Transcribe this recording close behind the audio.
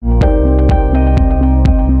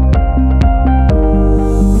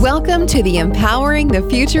Welcome to the Empowering the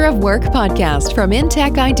Future of Work podcast from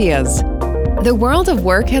InTech Ideas. The world of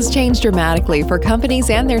work has changed dramatically for companies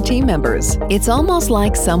and their team members. It's almost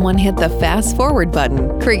like someone hit the fast forward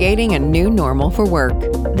button, creating a new normal for work.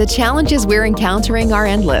 The challenges we're encountering are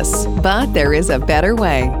endless, but there is a better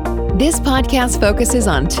way. This podcast focuses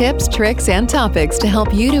on tips, tricks, and topics to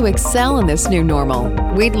help you to excel in this new normal.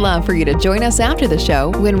 We'd love for you to join us after the show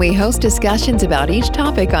when we host discussions about each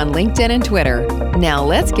topic on LinkedIn and Twitter. Now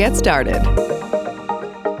let's get started.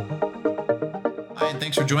 Hi, and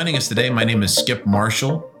thanks for joining us today. My name is Skip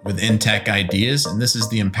Marshall with InTech Ideas, and this is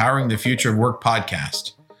the Empowering the Future of Work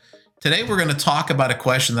podcast. Today, we're going to talk about a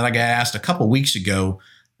question that I got asked a couple weeks ago,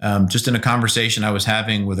 just in a conversation I was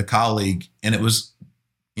having with a colleague, and it was,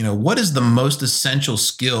 what is the most essential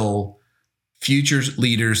skill future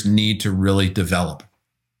leaders need to really develop?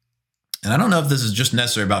 And I don't know if this is just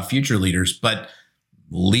necessary about future leaders, but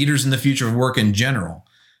leaders in the future of work in general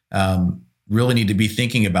really need to be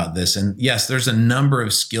thinking about this. And yes, there's a number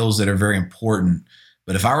of skills that are very important,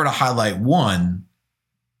 but if I were to highlight one,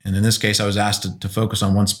 and in this case, I was asked to focus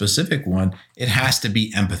on one specific one, it has to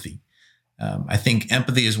be empathy. I think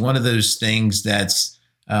empathy is one of those things that's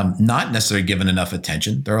not necessarily given enough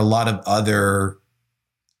attention. There are a lot of other,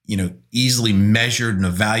 easily measured and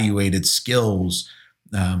evaluated skills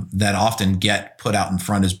that often get put out in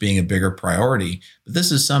front as being a bigger priority. But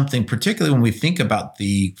this is something, particularly when we think about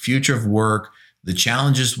the future of work, the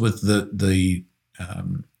challenges with the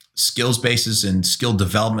skills basis and skill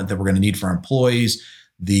development that we're going to need for our employees,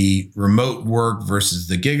 the remote work versus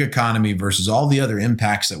the gig economy versus all the other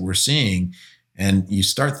impacts that we're seeing. And you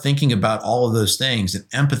start thinking about all of those things, and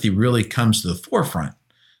empathy really comes to the forefront.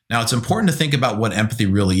 Now, it's important to think about what empathy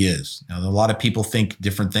really is. Now, a lot of people think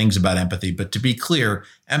different things about empathy, but to be clear,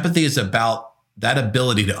 empathy is about that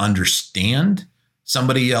ability to understand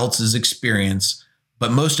somebody else's experience,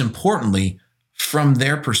 but most importantly, from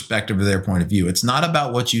their perspective or their point of view. It's not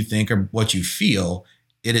about what you think or what you feel.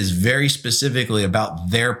 It is very specifically about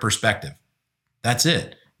their perspective. That's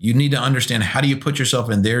it. You need to understand, how do you put yourself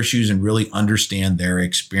in their shoes and really understand their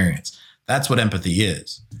experience? That's what empathy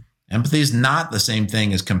is. Empathy is not the same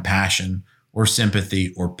thing as compassion or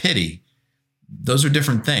sympathy or pity. Those are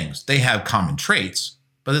different things. They have common traits,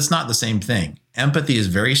 but it's not the same thing. Empathy is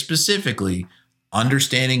very specifically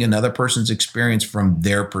understanding another person's experience from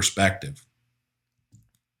their perspective.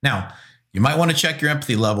 Now, you might want to check your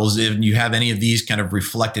empathy levels if you have any of these kind of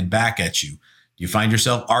reflected back at you. Do you find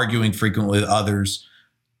yourself arguing frequently with others?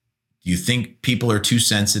 Do you think people are too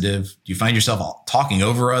sensitive? Do you find yourself talking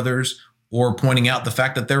over others or pointing out the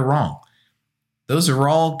fact that they're wrong? Those are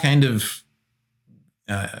all kind of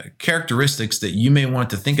characteristics that you may want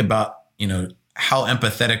to think about, how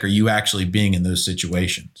empathetic are you actually being in those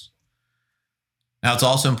situations? Now, it's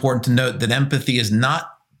also important to note that empathy is not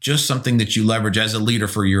just something that you leverage as a leader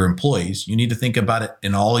for your employees. You need to think about it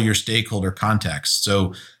in all of your stakeholder contexts.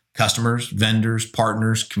 So customers, vendors,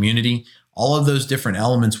 partners, community, all of those different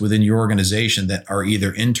elements within your organization that are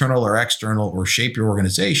either internal or external or shape your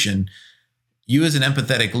organization, you as an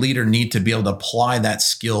empathetic leader need to be able to apply that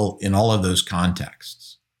skill in all of those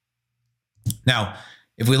contexts. Now,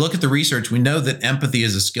 if we look at the research, we know that empathy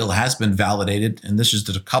as a skill has been validated, and this is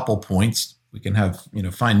just a couple points. We can have,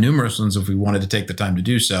 find numerous ones if we wanted to take the time to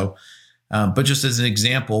do so. But just as an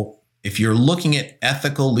example, if you're looking at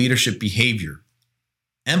ethical leadership behavior,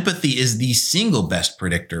 empathy is the single best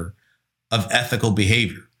predictor of ethical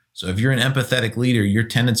behavior. So if you're an empathetic leader, your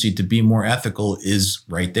tendency to be more ethical is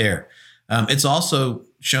right there. It's also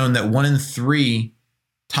shown that 1 in 3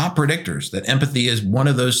 top predictors, that empathy is one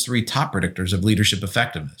of those 3 top predictors of leadership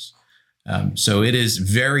effectiveness. So it is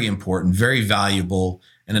very important, very valuable,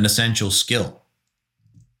 and an essential skill.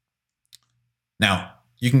 Now,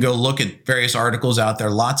 you can go look at various articles out there.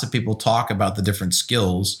 Lots of people talk about the different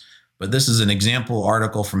skills, but this is an example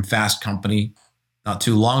article from Fast Company not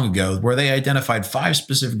too long ago, where they identified 5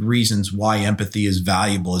 specific reasons why empathy is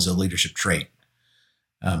valuable as a leadership trait.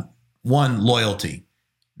 1, loyalty.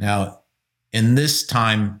 Now, in this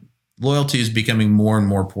time, loyalty is becoming more and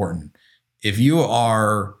more important. If you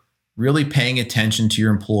are really paying attention to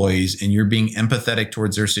your employees and you're being empathetic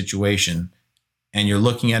towards their situation, and you're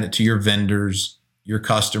looking at it to your vendors, your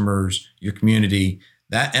customers, your community,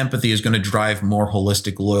 that empathy is going to drive more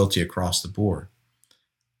holistic loyalty across the board.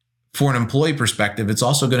 For an employee perspective, it's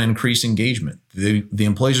also going to increase engagement. The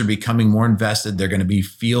employees are becoming more invested. They're going to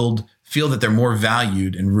feel that they're more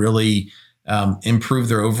valued and really improve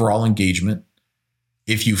their overall engagement.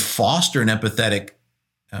 If you foster an empathetic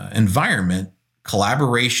environment,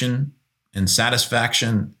 collaboration and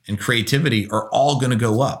satisfaction and creativity are all going to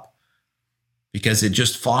go up, because it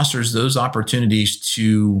just fosters those opportunities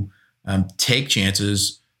to take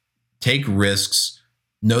chances, take risks,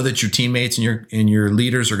 know that your teammates and your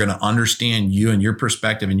leaders are going to understand you and your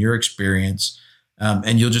perspective and your experience,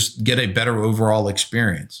 and you'll just get a better overall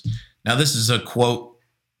experience. Now, this is a quote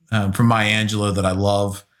from Maya Angelou that I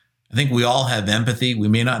love. I think we all have empathy. We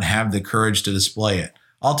may not have the courage to display it.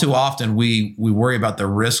 All too often, we worry about the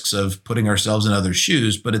risks of putting ourselves in others'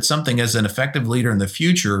 shoes, but it's something as an effective leader in the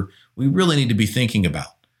future, we really need to be thinking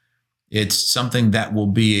about. It's something that will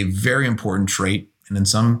be a very important trait, and in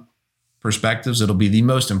some perspectives, it'll be the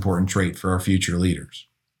most important trait for our future leaders.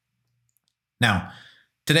 Now,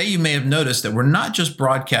 today you may have noticed that we're not just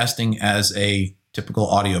broadcasting as a typical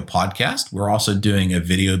audio podcast, we're also doing a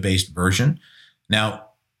video-based version. Now,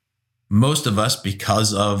 most of us,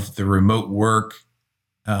 because of the remote work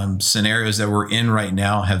scenarios that we're in right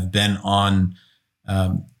now, have been on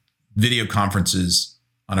video conferences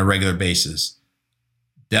on a regular basis.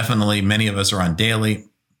 Definitely, many of us are on daily,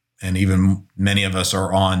 and even many of us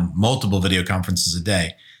are on multiple video conferences a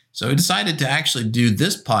day. So we decided to actually do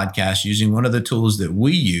this podcast using one of the tools that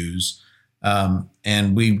we use.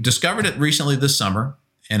 And we discovered it recently this summer,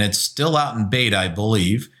 and it's still out in beta, I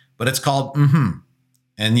believe, but it's called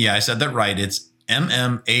And yeah, I said that right. It's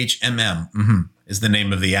MMHMM is the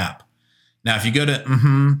name of the app. Now, if you go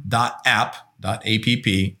to app,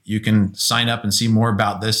 you can sign up and see more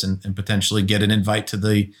about this and potentially get an invite to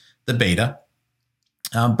the beta.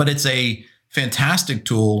 But it's a fantastic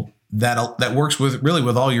tool that works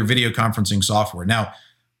with all your video conferencing software. Now,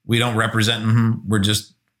 we don't represent we're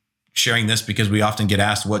just sharing this because we often get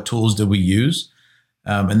asked what tools do we use.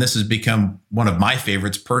 And this has become one of my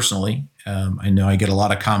favorites personally. I know I get a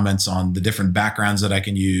lot of comments on the different backgrounds that I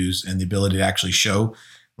can use and the ability to actually show,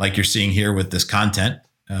 like you're seeing here with this content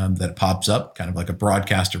that pops up, kind of like a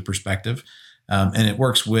broadcaster perspective. And it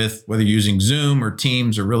works with whether you're using Zoom or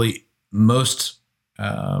Teams or really most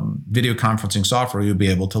video conferencing software, you'll be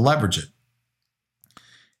able to leverage it.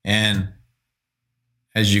 And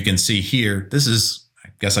as you can see here, this is, I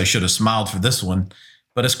guess I should have smiled for this one,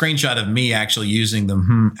 but a screenshot of me actually using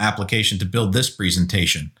the application to build this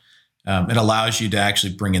presentation. It allows you to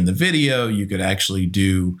actually bring in the video. You could actually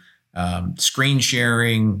do screen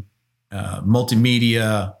sharing,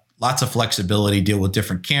 multimedia, lots of flexibility, deal with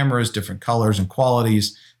different cameras, different colors and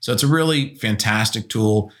qualities. So it's a really fantastic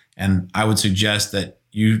tool, and I would suggest that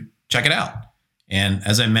you check it out. And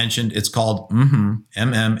as I mentioned, it's called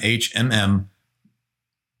MMHMM.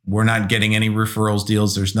 We're not getting any referrals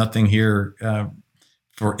deals. There's nothing here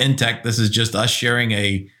for InTech. This is just us sharing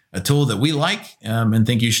a tool that we like and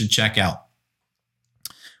think you should check out.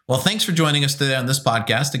 Well, thanks for joining us today on this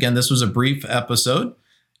podcast. Again, this was a brief episode.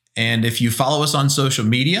 And if you follow us on social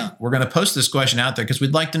media, we're going to post this question out there because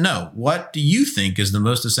we'd like to know, what do you think is the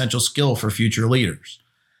most essential skill for future leaders?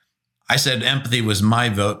 I said empathy was my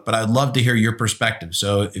vote, but I'd love to hear your perspective.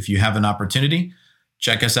 So if you have an opportunity,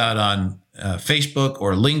 check us out on Facebook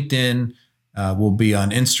or LinkedIn. We'll be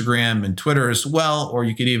on Instagram and Twitter as well, or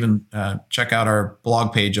you could even check out our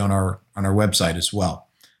blog page on our website as well.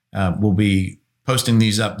 We'll be posting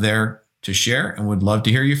these up there to share and would love to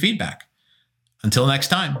hear your feedback. Until next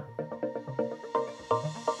time.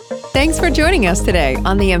 Thanks for joining us today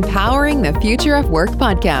on the Empowering the Future of Work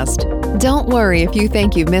podcast. Don't worry if you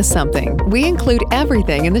think you've missed something. We include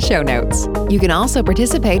everything in the show notes. You can also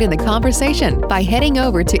participate in the conversation by heading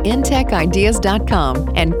over to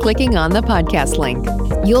intechideas.com and clicking on the podcast link.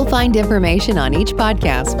 You'll find information on each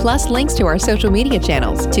podcast plus links to our social media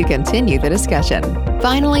channels to continue the discussion.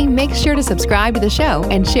 Finally, make sure to subscribe to the show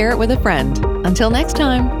and share it with a friend. Until next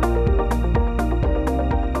time.